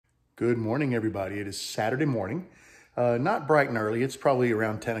Good morning, everybody. It is Saturday morning. Not bright and early. It's probably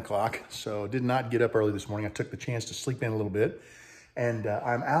around 10 o'clock. So did not get up early this morning. I took the chance to sleep in a little bit. And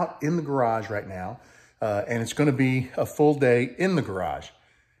I'm out in the garage right now. And it's going to be a full day in the garage.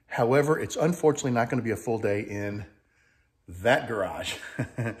 However, it's unfortunately not going to be a full day in that garage.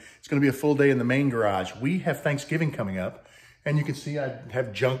 It's going to be a full day in the main garage. We have Thanksgiving coming up. And you can see I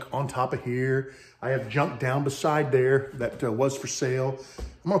have junk on top of here. I have junk down beside there that was for sale.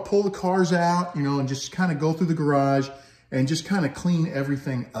 I'm gonna pull the cars out, and just kind of go through the garage and just kind of clean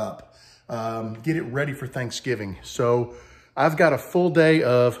everything up. Get it ready for Thanksgiving. So I've got a full day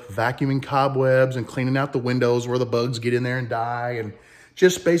of vacuuming cobwebs and cleaning out the windows where the bugs get in there and die, and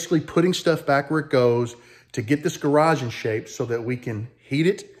just basically putting stuff back where it goes to get this garage in shape so that we can heat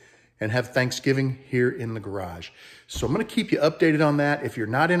it and have Thanksgiving here in the garage. So I'm gonna keep you updated on that. If you're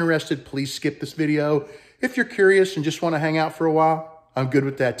not interested, please skip this video. If you're curious and just wanna hang out for a while, I'm good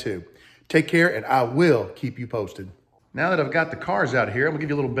with that too. Take care, and I will keep you posted. Now that I've got the cars out here, I'm gonna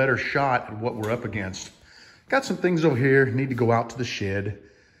give you a little better shot at what we're up against. Got some things over here, need to go out to the shed.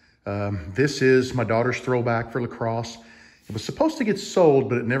 This is my daughter's throwback for lacrosse. It was supposed to get sold,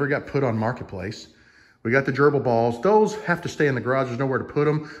 but it never got put on Marketplace. We got the gerbil balls. Those have to stay in the garage. There's nowhere to put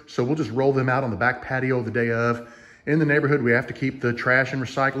them. So we'll just roll them out on the back patio the day of. In the neighborhood, we have to keep the trash and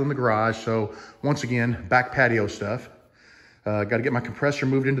recycle in the garage. So once again, back patio stuff. Got to get my compressor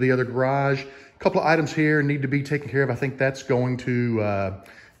moved into the other garage. A couple of items here need to be taken care of. I think that's going to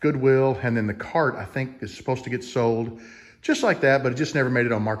Goodwill. And then the cart, I think, is supposed to get sold. Just like that, but it just never made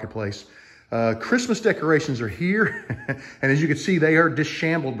it on Marketplace. Christmas decorations are here. And as you can see, they are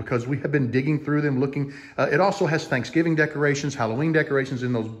disheveled because we have been digging through them looking. It also has Thanksgiving decorations, Halloween decorations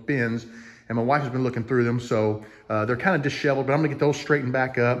in those bins. And my wife has been looking through them. So they're kind of disheveled, but I'm gonna get those straightened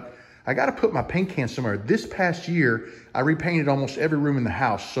back up. I got to put my paint can somewhere. This past year, I repainted almost every room in the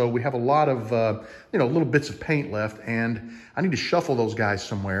house. So we have a lot of, little bits of paint left, and I need to shuffle those guys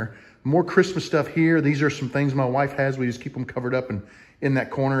somewhere. More Christmas stuff here. These are some things my wife has. We just keep them covered up and in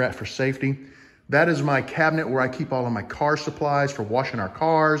that corner for safety. That is my cabinet where I keep all of my car supplies for washing our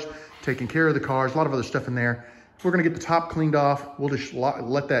cars, taking care of the cars, a lot of other stuff in there. We're gonna get the top cleaned off. We'll just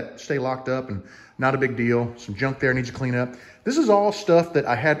let that stay locked up, and not a big deal. Some junk there needs to clean up. This is all stuff that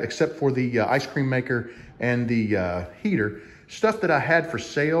I had except for the ice cream maker and the heater. Stuff that I had for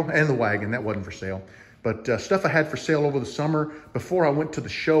sale, and the wagon, that wasn't for sale. But stuff I had for sale over the summer before I went to the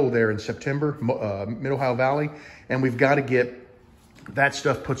show there in September, Mid-Ohio Valley. And we've got to get that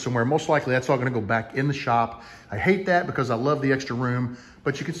stuff put somewhere. Most likely that's all going to go back in the shop. I hate that because I love the extra room.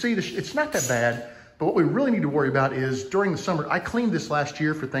 But you can see it's not that bad. But what we really need to worry about is during the summer, I cleaned this last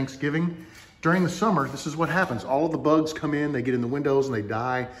year for Thanksgiving. During the summer, this is what happens. All of the bugs come in, they get in the windows and they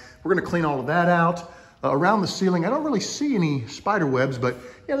die. We're going to clean all of that out. Around the ceiling, I don't really see any spider webs, but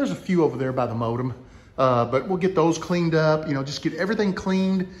yeah, there's a few over there by the modem. But we'll get those cleaned up, just get everything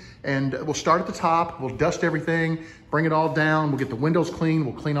cleaned, and we'll start at the top. We'll dust everything, bring it all down. We'll get the windows cleaned.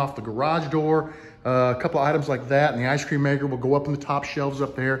 We'll clean off the garage door, a couple of items like that. And the ice cream maker will go up in the top shelves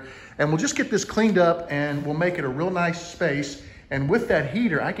up there. And we'll just get this cleaned up, and we'll make it a real nice space. And with that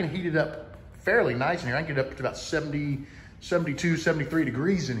heater, I can heat it up fairly nice in here. I can get up to about 70, 72, 73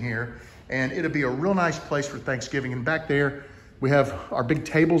 degrees in here. And it'll be a real nice place for Thanksgiving. And back there, we have our big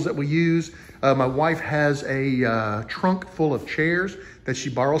tables that we use. My wife has a trunk full of chairs that she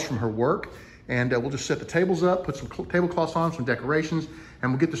borrows from her work. And we'll just set the tables up, put some tablecloths on, some decorations,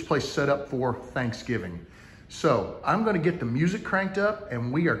 and we'll get this place set up for Thanksgiving. So I'm gonna get the music cranked up,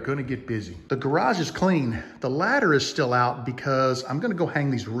 and we are gonna get busy. The garage is clean. The ladder is still out because I'm gonna go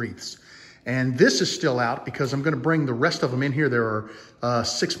hang these wreaths. And this is still out because I'm gonna bring the rest of them in here. There are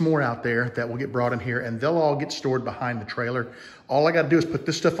 6 more out there that will get brought in here, and they'll all get stored behind the trailer. All I gotta do is put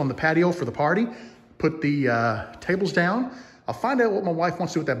this stuff on the patio for the party, put the tables down. I'll find out what my wife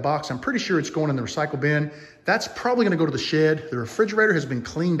wants to do with that box. I'm pretty sure it's going in the recycle bin. That's probably gonna go to the shed. The refrigerator has been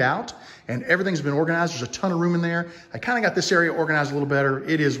cleaned out and everything's been organized. There's a ton of room in there. I kinda got this area organized a little better.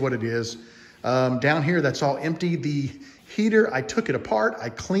 It is what it is. Down here, that's all empty. The heater, I took it apart, I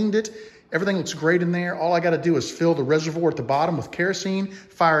cleaned it. Everything looks great in there. All I gotta do is fill the reservoir at the bottom with kerosene,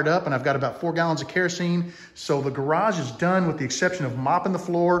 fire it up, and I've got about 4 gallons of kerosene. So the garage is done with the exception of mopping the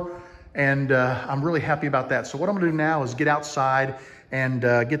floor, and I'm really happy about that. So what I'm gonna do now is get outside and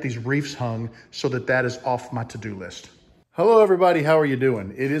get these wreaths hung so that is off my to-do list. Hello everybody, how are you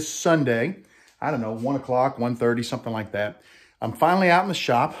doing? It is Sunday, I don't know, 1 o'clock, 1:30, something like that. I'm finally out in the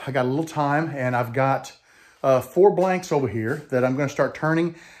shop. I got a little time, and I've got 4 blanks over here that I'm gonna start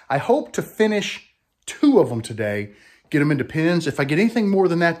turning. I hope to finish 2 of them today, get them into pins. If I get anything more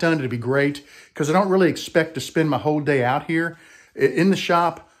than that done, it'd be great, because I don't really expect to spend my whole day out here in the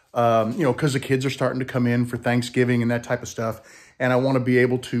shop. you know, because the kids are starting to come in for Thanksgiving and that type of stuff. And I want to be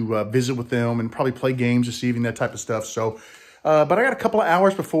able to visit with them and probably play games this evening, that type of stuff. So, but I got a couple of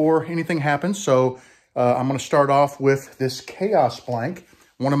hours before anything happens. So I'm going to start off with this Chaos blank,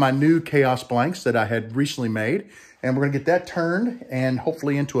 one of my new Chaos blanks that I had recently made. And we're going to get that turned and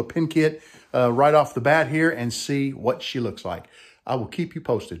hopefully into a pin kit right off the bat here and see what she looks like. I will keep you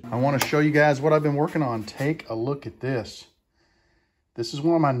posted. I want to show you guys what I've been working on. Take a look at this. This is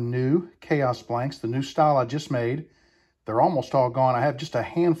one of my new Chaos blanks, the new style I just made. They're almost all gone. I have just a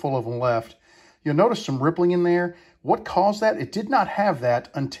handful of them left. You'll notice some rippling in there. What caused that? It did not have that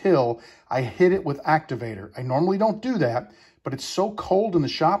until I hit it with activator. I normally don't do that, but it's so cold in the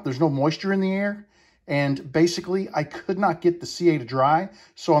shop. There's no moisture in the air. And basically, I could not get the CA to dry.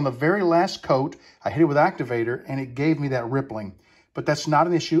 So on the very last coat, I hit it with activator and it gave me that rippling. But that's not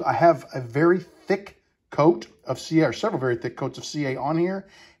an issue. I have a very thick coat of CA, or several very thick coats of CA on here.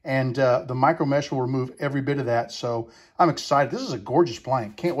 And the micro mesh will remove every bit of that. So I'm excited. This is a gorgeous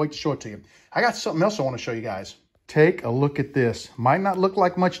blank. Can't wait to show it to you. I got something else I want to show you guys. Take a look at this. Might not look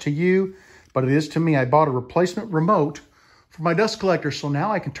like much to you, but it is to me. I bought a replacement remote for my dust collector. So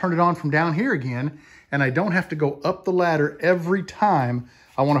now I can turn it on from down here again. And I don't have to go up the ladder every time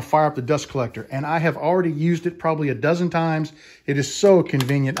I want to fire up the dust collector. And I have already used it probably a dozen times. It is so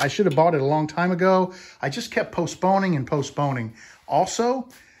convenient. I should have bought it a long time ago. I just kept postponing and postponing. Also,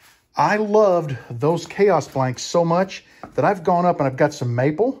 I loved those Chaos blanks so much that I've gone up and I've got some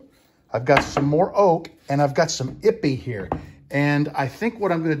maple, I've got some more oak, and I've got some ippy here. And I think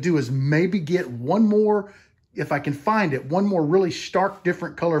what I'm going to do is maybe get one more, if I can find it, one more really stark,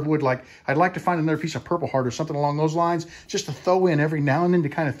 different color of wood. Like I'd like to find another piece of Purple Heart or something along those lines, just to throw in every now and then to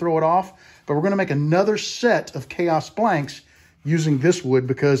kind of throw it off. But we're going to make another set of Chaos blanks using this wood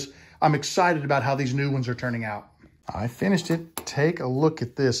because I'm excited about how these new ones are turning out. I finished it. Take a look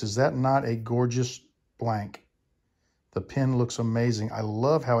at this. Is that not a gorgeous blank? The pin looks amazing. I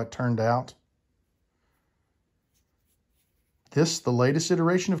love how it turned out. This, the latest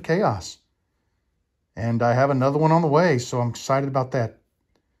iteration of Chaos. And I have another one on the way, so I'm excited about that.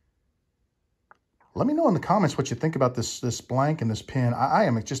 Let me know in the comments what you think about this blank and this pin. I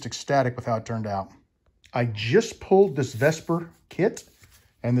am just ecstatic with how it turned out. I just pulled this Vesper kit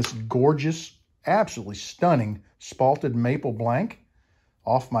and this gorgeous, absolutely stunning spalted maple blank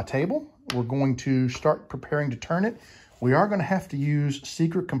off my table. We're going to start preparing to turn it. We are going to have to use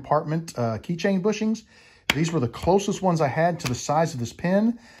secret compartment keychain bushings. These were the closest ones I had to the size of this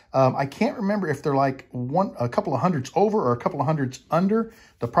pin. I can't remember if they're like a couple of hundredths over or a couple of hundredths under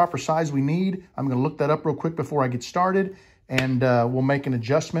the proper size we need. I'm going to look that up real quick before I get started, and we'll make an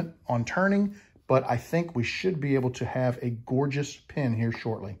adjustment on turning. But I think we should be able to have a gorgeous pin here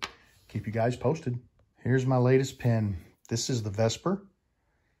shortly. Keep you guys posted. Here's my latest pin. This is the Vesper,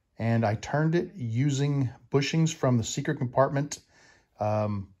 and I turned it using bushings from the secret compartment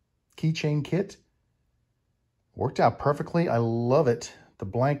keychain kit. Worked out perfectly. I love it. The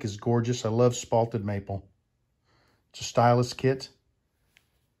blank is gorgeous. I love spalted maple. It's a stylish kit.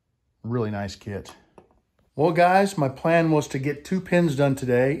 Really nice kit. Well, guys, my plan was to get 2 pins done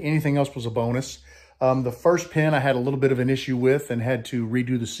today. Anything else was a bonus. The first pin I had a little bit of an issue with and had to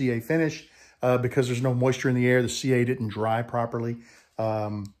redo the CA finish because there's no moisture in the air. The CA didn't dry properly.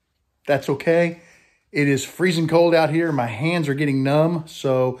 That's okay. It is freezing cold out here. My hands are getting numb.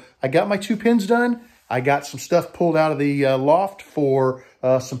 So I got my 2 pins done. I got some stuff pulled out of the loft for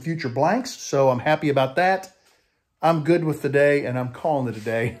some future blanks. So I'm happy about that. I'm good with the day, and I'm calling it a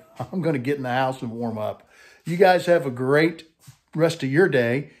day. I'm going to get in the house and warm up. You guys have a great rest of your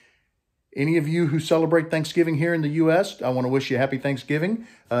day. Any of you who celebrate Thanksgiving here in the U.S., I want to wish you a happy Thanksgiving.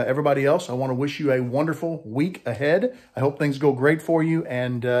 Everybody else, I want to wish you a wonderful week ahead. I hope things go great for you,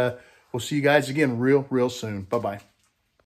 and we'll see you guys again real soon. Bye-bye.